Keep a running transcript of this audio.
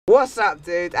What's up,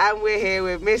 dude? And we're here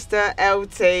with Mr.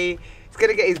 LT. He's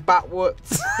gonna get his butt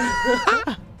whooped.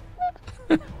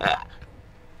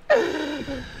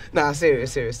 Nah,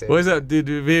 serious. What's up, dude?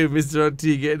 With me, Mr.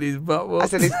 LT getting his butt whooped. I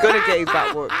said he's gonna get his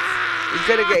butt whooped. He's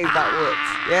gonna get his butt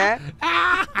whooped. Yeah?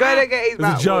 Gonna get his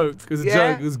butt whooped. It was a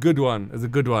joke. It was a good one. It was a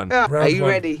good one. Yeah. Are you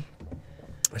ready?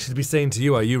 I should be saying to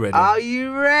you, are you ready? Are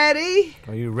you ready?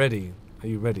 Are you ready? Are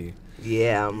you ready?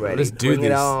 Yeah, I'm ready. Let's do Bring this.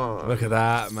 it on. Look at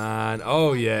that, man.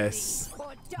 Oh, yes.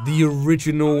 The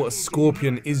original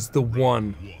Scorpion is the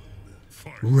one.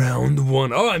 Round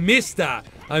one. Oh, I missed that.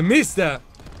 I missed that.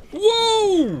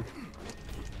 Whoa!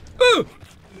 Oh!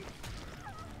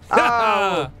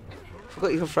 Oh!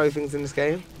 Forgot you can throw things in this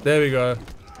game. There we go.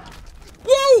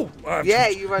 Whoa! Yeah,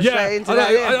 you run straight into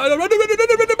that. Yeah!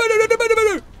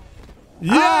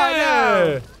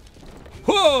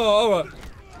 Whoa! All right. No!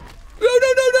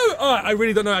 Alright, I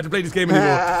really don't know how to play this game anymore.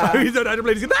 I really don't know how to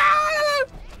play this game.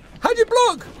 How'd you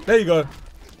block? There you go.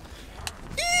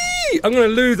 Eee! I'm gonna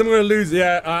lose.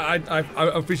 Yeah, I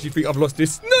officially think I've lost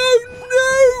this. No!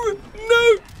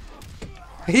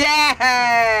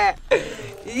 Yeah!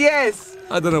 Yes!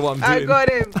 I don't know what I'm doing.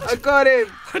 I got him.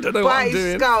 I don't know what I'm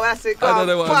doing. Skull. That's it. Go I don't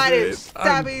know what I'm doing. him.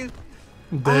 Stab his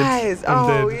dead. eyes. I'm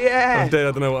dead. Yeah. I'm dead.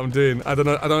 I don't know what I'm doing. I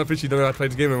don't officially know how to play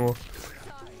the game anymore.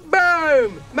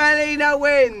 Boom! Melina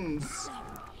wins.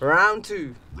 Round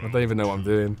 2. I don't even know what I'm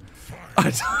doing.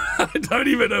 I don't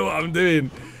even know what I'm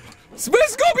doing.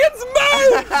 Scorpions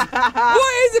move!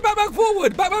 What is it? Back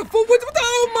forward.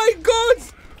 Oh my god!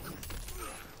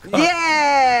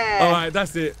 Yeah! Alright,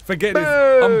 that's it. Forget this.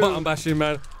 I'm button bashing,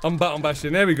 man. I'm button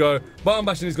bashing. There we go. Button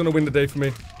bashing is gonna win the day for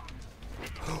me.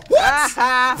 What?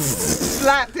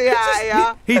 Slapped you out of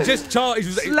ya. He just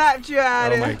charged. Slapped you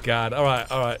out of ya. Oh my god.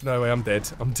 Alright. No way, I'm dead.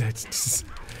 I'm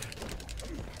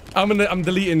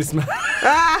deleting this, man.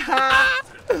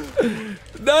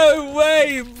 No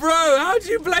way, bro. How'd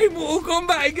you play Mortal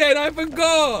Kombat again? I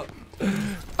forgot.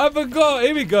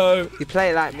 Here we go. You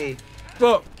play it like me.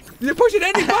 But you're pushing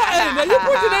any button.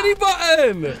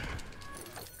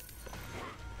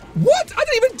 What? I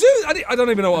don't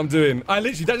even know what I'm doing. That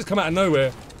just come out of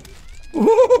nowhere.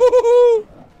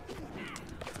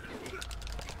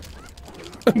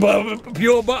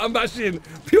 Pure button bashing.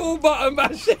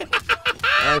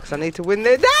 Oh, because I need to win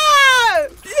this. No!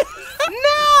 No!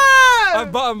 I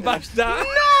button bashed that.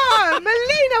 No!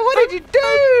 Melina, what did you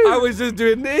do? I was just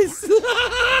doing this.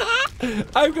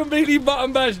 I completely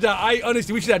button bashed that.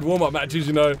 Honestly, we should have warm-up matches,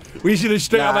 you know. We should have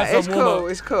straight up had some warm-up.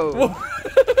 It's cool.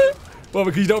 Well,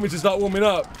 because you don't want me to start warming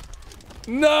up.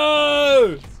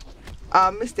 No! I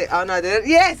missed it. Oh, no, I didn't.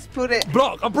 Yes, put it.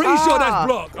 Block. I'm pretty sure that's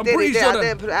block. I'm pretty sure I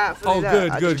didn't put it out. Oh,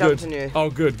 good. Oh,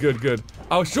 good.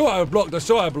 I was sure I blocked.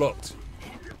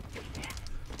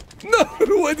 No,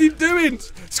 what are you doing?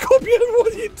 Scorpion,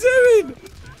 what are you doing?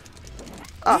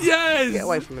 Oh, yes! Get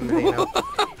away from him, Melina.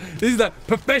 This is like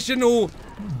professional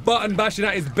button bashing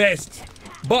at his best.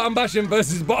 Button bashing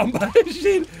versus button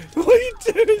bashing. What are you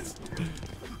doing?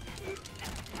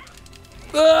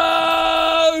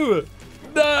 No!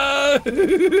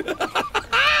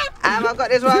 Have I got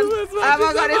this one? Have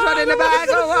I got this one in the bag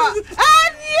or what?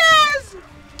 And yes!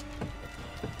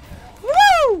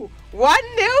 Woo!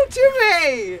 1-0 to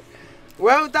me.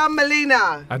 Well done,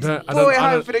 Melina. I don't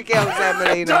home for the girls there,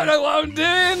 Melina. I don't know what I'm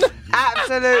doing.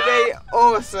 Absolutely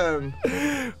awesome.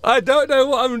 I don't know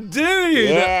what I'm doing.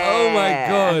 Yeah. Oh my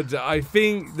god. I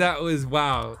think that was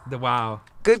wow.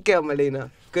 Good girl, Melina.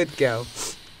 Good girl.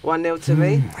 1-0 to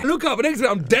me. Look up, and next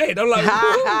minute I'm dead. I'm like,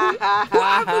 what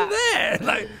happened there?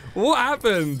 Like, what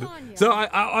happened? So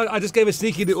I just gave a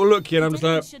sneaky little look here, and I'm just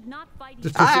like,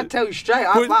 I tell you straight,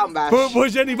 I button bash.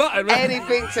 Push any button, man.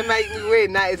 Anything to make me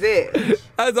win, that is it.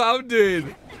 That's what I'm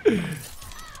doing.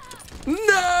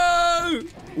 No!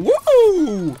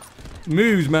 Woo!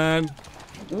 Moves, man.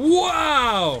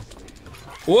 Wow!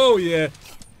 Whoa, yeah.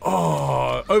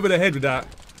 Oh, over the head with that.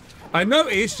 I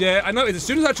noticed, as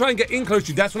soon as I try and get in close to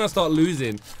you, that's when I start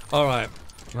losing. All right,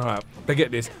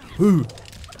 forget this. Ooh.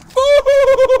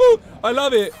 Ooh, I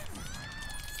love it.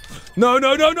 No.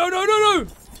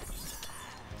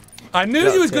 I knew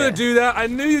you was gonna do that. I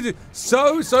knew you did.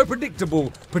 So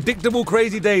predictable. Predictable,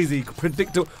 crazy Daisy.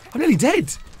 Predictable. I'm nearly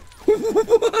dead.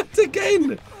 What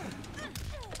again?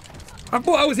 I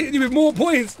thought I was hitting you with more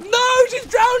points. No, she's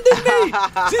drowning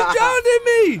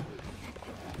me.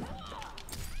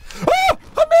 Oh,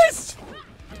 I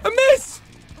missed!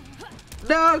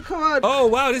 No, come on. Oh,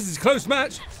 wow, this is a close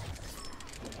match.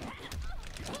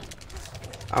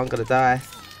 I'm gonna die.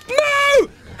 No!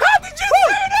 How did you do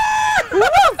that?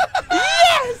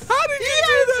 Yes! How did you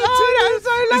do that? Oh, I'm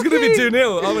so lucky. It's gonna be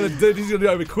 2-0. He's gonna do it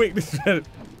over quick.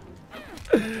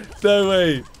 No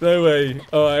way. No way.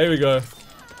 All right, here we go.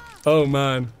 Oh,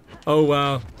 man. Oh,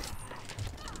 wow.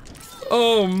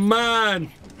 Oh,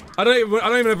 man. I don't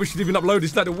even know if we should even upload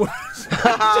this. Like the worst. No!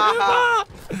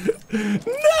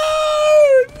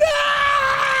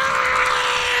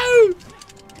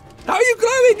 How are you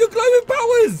glowing? You're glowing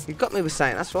powers! You got me with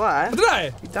something, that's right. Did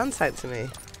I? You done something to me.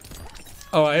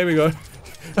 Alright, here we go.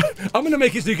 I'm gonna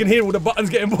make it so you can hear all the buttons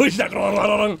getting pushed. Yes, Oh,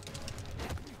 alright,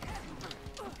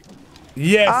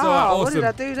 awesome. what did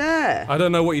I do there? I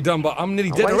don't know what you done, but I'm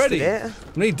nearly dead already. I'm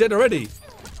nearly dead already.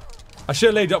 I should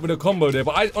have laid you up with a combo there,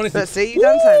 but I honestly... Let's see, you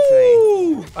done something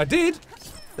to me. I did.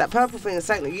 That purple thing is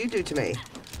something that you do to me.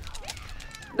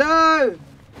 No!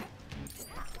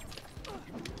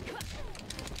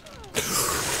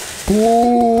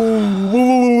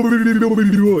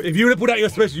 If you would have put out your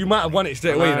special, you might have won it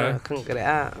straight away, you know. I couldn't get it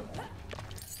out.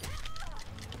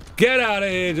 Get out of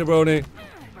here, jabroni.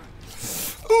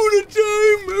 All the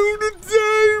time, all the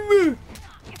time.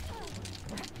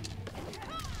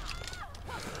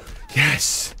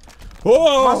 Yes.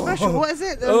 Oh. My special, what is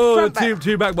it? The front back.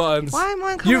 two back buttons. Why am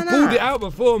I coming out? You pulled it out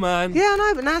before, man. Yeah, I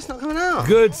know, but now it's not coming out.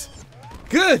 Good.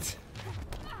 Good.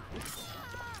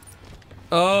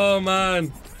 Oh,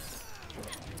 man.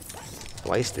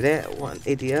 Wasted it. What an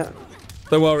idiot.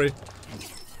 Don't worry.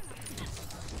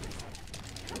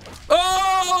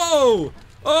 Oh!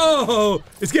 Oh!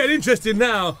 It's getting interesting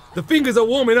now. The fingers are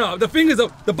warming up. The buttons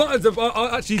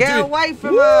are actually Get doing... away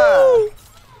from her!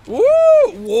 Woo!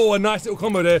 Whoa, a nice little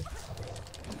combo there.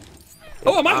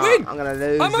 Oh, I might win! I'm gonna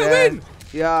lose. I might win!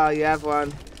 Yeah, you have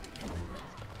one.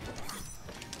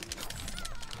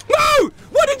 No!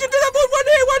 Why did you do that?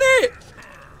 One hit!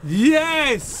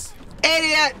 Yes!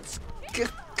 Idiot!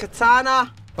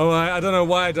 Katana. Oh, I don't know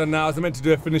why I done that. I was meant to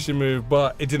do a finishing move,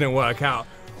 but it didn't work out.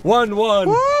 1-1.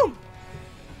 Woo!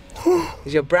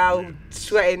 Is your brow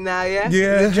sweating now, yeah?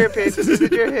 Yeah. Is it dripping? Is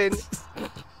it dripping?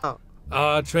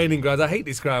 Oh. Training grounds. I hate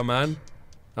this ground, man.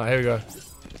 Oh, here we go.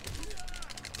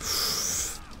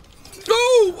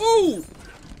 Oh!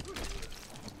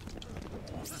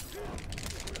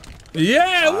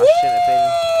 Yeah! Oh,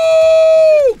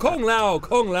 Woo! Kong Lao.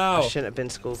 I shouldn't have been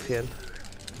Scorpion.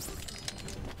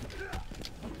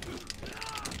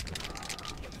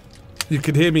 You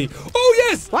can hear me. Oh,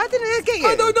 yes! Why didn't it get you?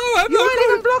 I don't know. I have you no weren't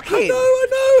even blocking. I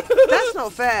know. That's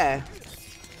not fair.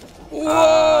 Whoa!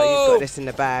 Oh, you've got this in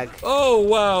the bag. Oh,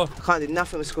 wow. I can't do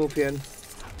nothing with Scorpion.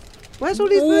 Where's all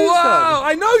these moves Wow! from?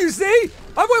 I know, you see? I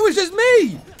thought it was just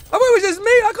me.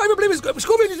 I can't even believe it.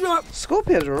 Scorpion used to be my...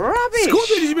 Scorpion's rubbish.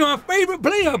 Scorpion used to be my favourite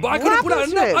player, but I couldn't put out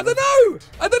happened to enough. him?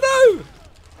 I don't know.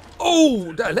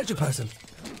 Oh, that electric person.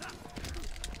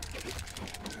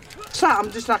 So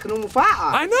I'm just like a normal fighter.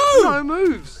 I know. No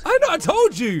moves. I know. I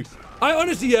told you. I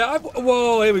honestly, yeah.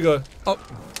 Whoa, here we go. Oh.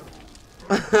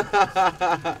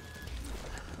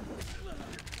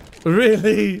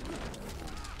 Really?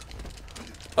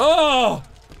 Oh.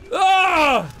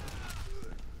 Oh.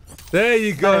 There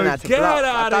you go. Get out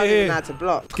I of don't here. even know how to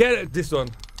block. Get it. This one.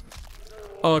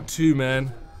 R2,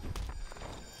 man.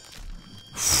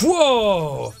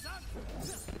 Whoa.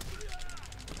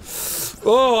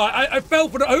 Oh, I fell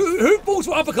for the... Who falls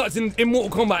for uppercuts in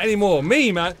Mortal Kombat anymore?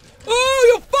 Me, man.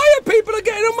 Oh, your fire people are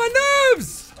getting on my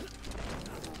nerves.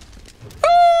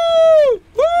 Woo!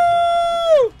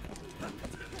 Woo!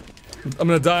 I'm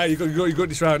gonna die. You got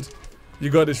this round.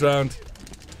 You got this round.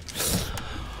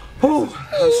 Oh,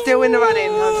 I'm still in the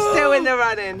running. I'm still in the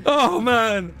running. Oh,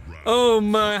 man. Oh,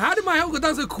 man. How did my health go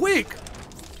down so quick?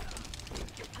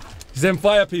 Them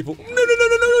fire people.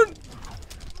 No.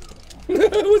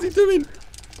 What's he doing?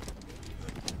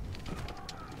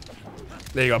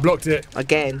 There you go. I blocked it.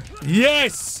 Again.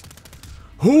 Yes.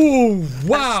 Oh,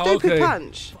 wow. That stupid okay.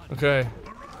 punch. Okay.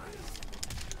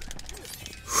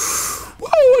 Whoa,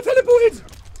 I teleported.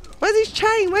 Where's his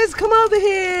chain? Come over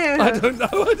here? I don't know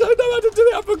how to do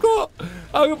it. I forgot.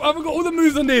 I forgot all the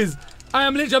moves on this.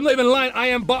 I'm not even lying. I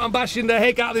am button bashing the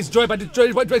heck out of this joypad.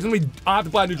 I have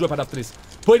to buy a new joypad after this.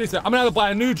 Put it this way, I'm gonna have to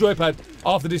buy a new joypad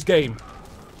after this game.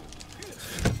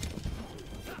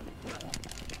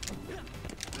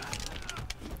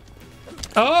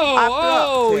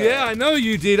 Oh, yeah, I know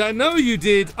you did. Ah!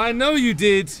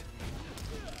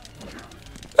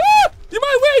 You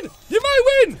might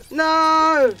win!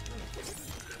 No!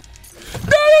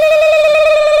 No!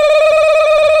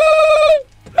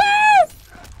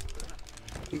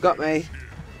 You got me.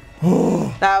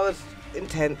 That was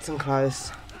intense and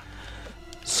close.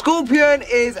 Scorpion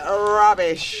is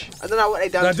rubbish. I don't know what they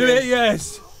done Now to do him. it,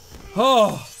 yes.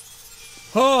 Oh.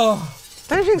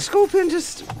 Don't you think Scorpion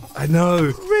just I know.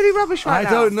 really rubbish right now?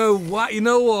 I don't know why. You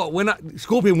know what?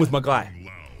 Scorpion was my guy.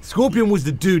 Scorpion was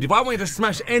the dude. If I wanted to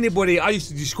smash anybody, I used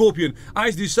to do Scorpion. I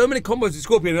used to do so many combos with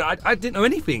Scorpion. I didn't know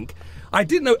anything. I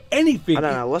didn't know anything. I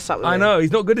don't know what's up with him. I know,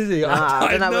 he's not good, is he? Nah,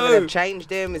 I don't know whether they've changed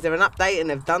him. Is there an update and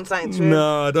they've done something to him?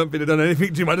 No, I don't think they've done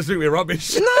anything to him. I just think we're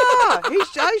rubbish. No, I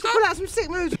used to pull out some sick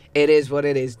moves. It is what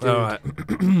it is, dude. All right.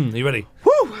 You ready?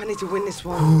 Woo, I need to win this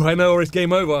one. I know, or it's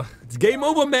game over. It's game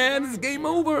over, man. It's game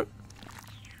over.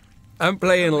 I'm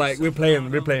playing like we're playing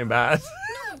bad.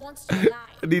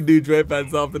 I need new dread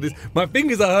pants after this. My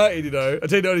fingers are hurting, you know. I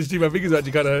tell you the honest truth, my fingers are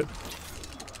actually kind of hurt.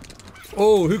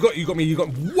 Oh, who got you? Got me. You got.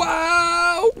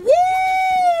 Wow!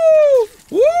 Woo!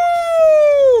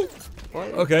 Woo!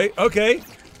 What? Okay, okay.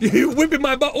 You whipping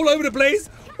my butt all over the place.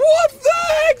 What the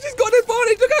heck? She's got an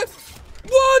advantage. Look at.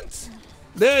 What?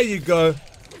 There you go.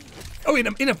 Oh, in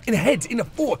a head, in a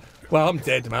foot. Well, I'm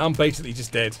dead, man. I'm basically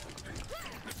just dead.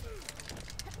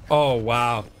 Oh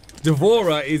wow,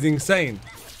 Devora is insane.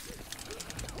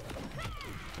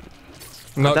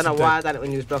 I don't know why I done it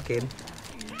when you was blocking.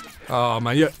 Oh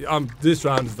man, yeah, this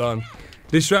round's done.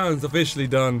 This round's officially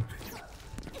done.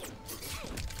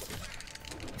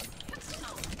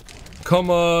 Come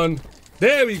on,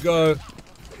 there we go.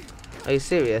 Are you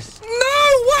serious? No,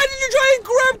 why did you try and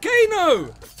grab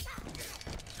Kano?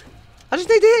 I just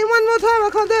need to hit him one more time. I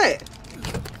can't do it.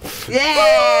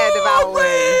 Yeah, Devour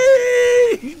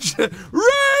wins. Rage!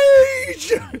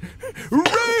 Rage!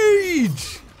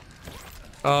 Rage!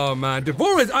 Oh man,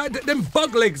 Devora's, them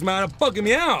bug legs, man, are bugging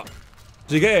me out.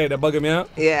 Did you get it? They're bugging me out?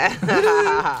 Yeah.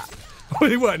 Oh,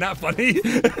 they weren't that funny.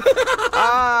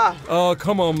 Ah. Oh,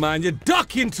 come on, man. You're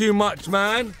ducking too much,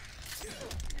 man.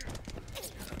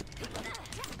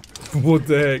 What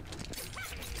the heck?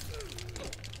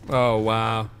 Oh,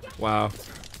 wow. Wow.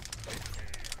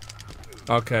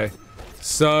 Okay.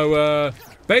 So,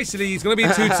 basically, he's going to be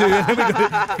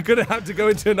 2-2. We're going to have to go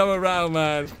into another round,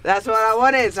 man. That's what I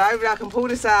wanted, so hopefully I can pull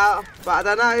this out. But I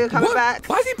don't know, you're coming back.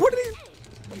 Why is he putting it?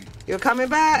 You're coming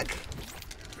back.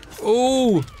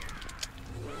 Oh.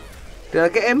 Did I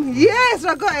get him? Yes,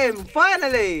 I got him.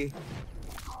 Finally.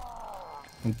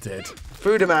 I'm dead.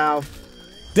 Through the mouth.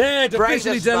 Dead.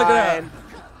 Officially dead. Look at that.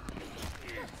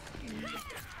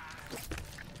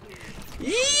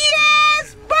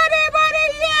 Yes, buddy,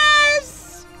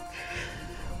 yes.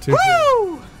 2-2.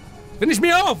 Woo! Finish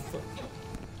me off.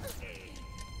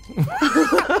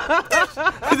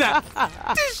 That.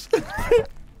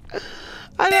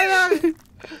 I don't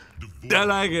know. I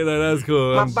like it, though. That's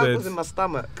cool. My I'm bug dead. was in my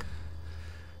stomach.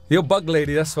 You're bug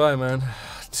lady, that's fine, man.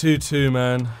 2-2,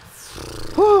 man.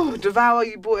 Whew, Devour,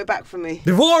 you brought it back for me.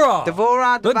 Devora!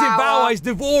 Devourer. Not Devour, it's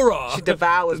Devora! She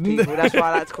devours people, that's why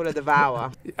I like to call her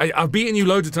Devour. I've beaten you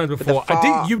loads of times before.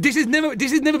 This has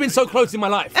never been so close in my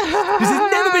life. This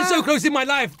has never been so close in my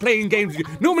life playing games with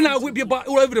you. Normally I whip your butt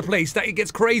all over the place, that it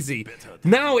gets crazy.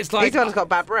 Now it's like... He's the one that's got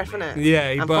bad breath, isn't it?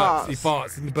 Yeah, he and burps, he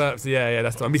farts, he burps. Yeah,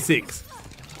 that's the one. Be 6.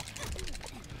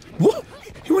 What?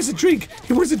 He wants a drink.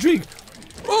 He wants a drink.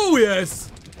 Oh, yes.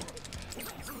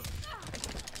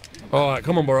 All right,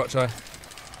 come on, Baracha.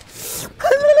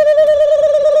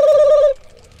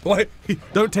 Why?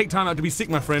 Don't take time out to be sick,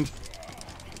 my friend.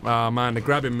 Ah, man, the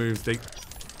grabbing moves, they...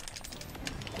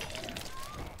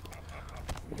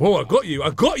 Oh, I got you.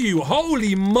 I got you.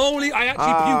 Holy moly. I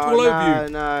actually puked all over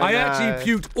you. I actually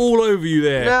puked all over you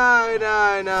there. No.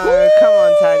 Woo! Come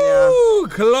on,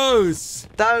 Tanya. Close.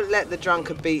 Don't let the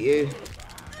drunkard beat you.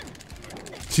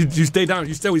 You stay down.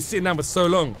 You stay sitting down for so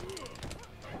long.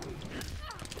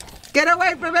 Get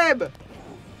away from him.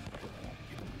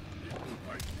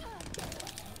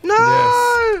 No.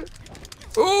 Yes.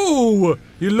 Oh,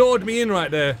 you lured me in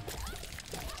right there.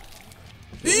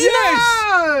 Yes!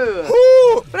 No!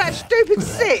 Ooh. But that stupid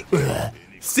sick.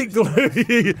 Sick all over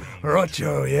you.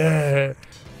 Rocho, yeah.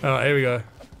 All right, here we go.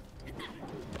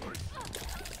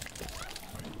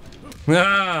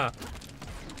 Ah!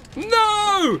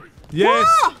 No! Yes!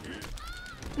 What?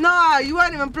 No, you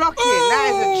weren't even blocking. Oh,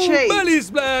 that is a cheat. Belly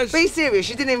splash! Be serious,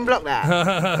 you didn't even block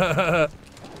that.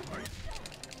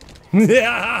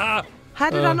 Yeah! How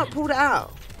did I not pull that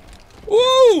out?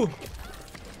 Ooh!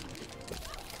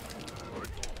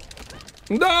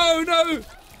 No!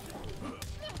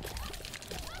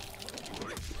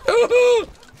 Oh,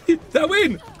 that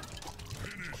win!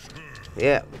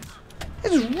 Yeah.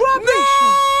 It's rubbish!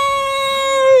 No!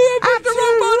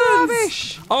 Absolute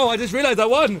rubbish! Oh, I just realised I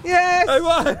won! Yes! I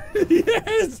won!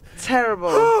 Yes!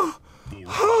 Terrible.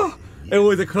 It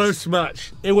was a close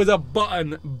match. It was a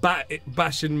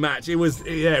bashing match. It was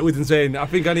insane. I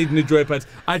think I need new joypads.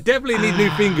 I definitely need new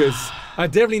fingers. I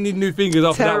definitely need new fingers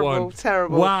after that one.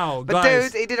 Terrible. Wow, but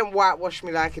guys. dude, he didn't whitewash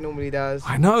me like he normally does.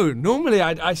 I know. Normally,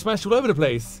 I smash all over the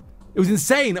place. It was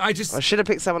insane. I should have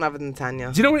picked someone other than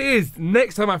Tanya. Do you know what it is?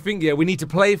 Next time I think, yeah, we need to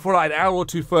play for like an hour or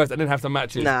two first and then have some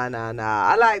matches. Nah.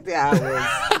 I like the hours.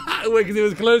 Because it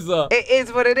was closer. It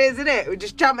is what it is, isn't it? We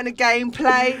just jump in the game,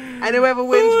 play, and whoever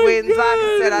wins, wins. Like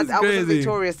I said, I wasn't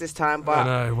victorious this time, but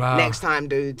I know, wow. next time,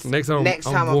 dudes. Next time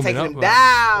I'm taking them man.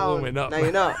 down. Up, no,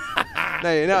 you're not.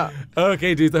 No, you're not.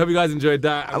 Okay, dudes, I hope you guys enjoyed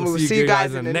that. And we'll see you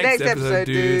guys in the next episode,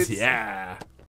 dudes. Yeah.